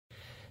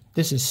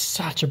This is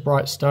such a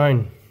bright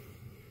stone.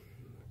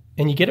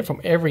 And you get it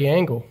from every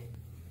angle.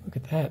 Look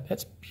at that.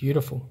 That's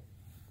beautiful.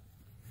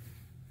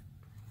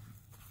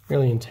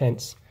 Really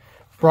intense.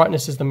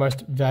 Brightness is the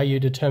most value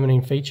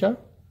determining feature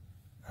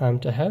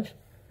to have.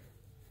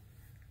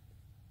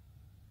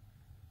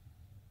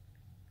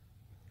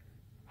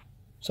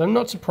 So I'm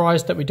not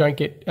surprised that we don't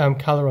get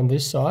colour on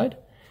this side.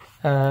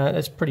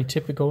 That's pretty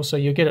typical. So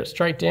you'll get it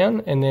straight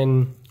down and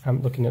then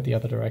looking at the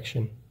other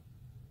direction.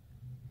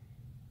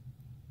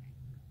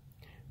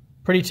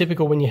 Pretty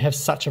typical when you have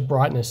such a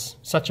brightness,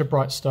 such a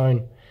bright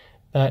stone,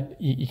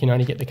 that you can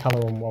only get the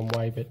colour on one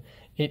way, but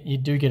you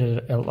do get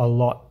a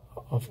lot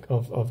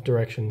of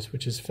directions,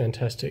 which is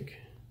fantastic.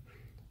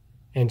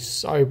 And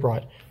so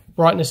bright.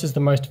 Brightness is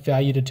the most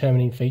value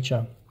determining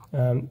feature.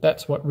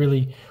 That's what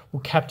really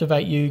will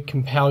captivate you,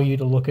 compel you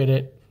to look at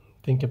it,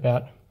 think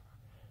about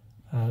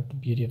the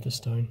beauty of the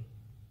stone.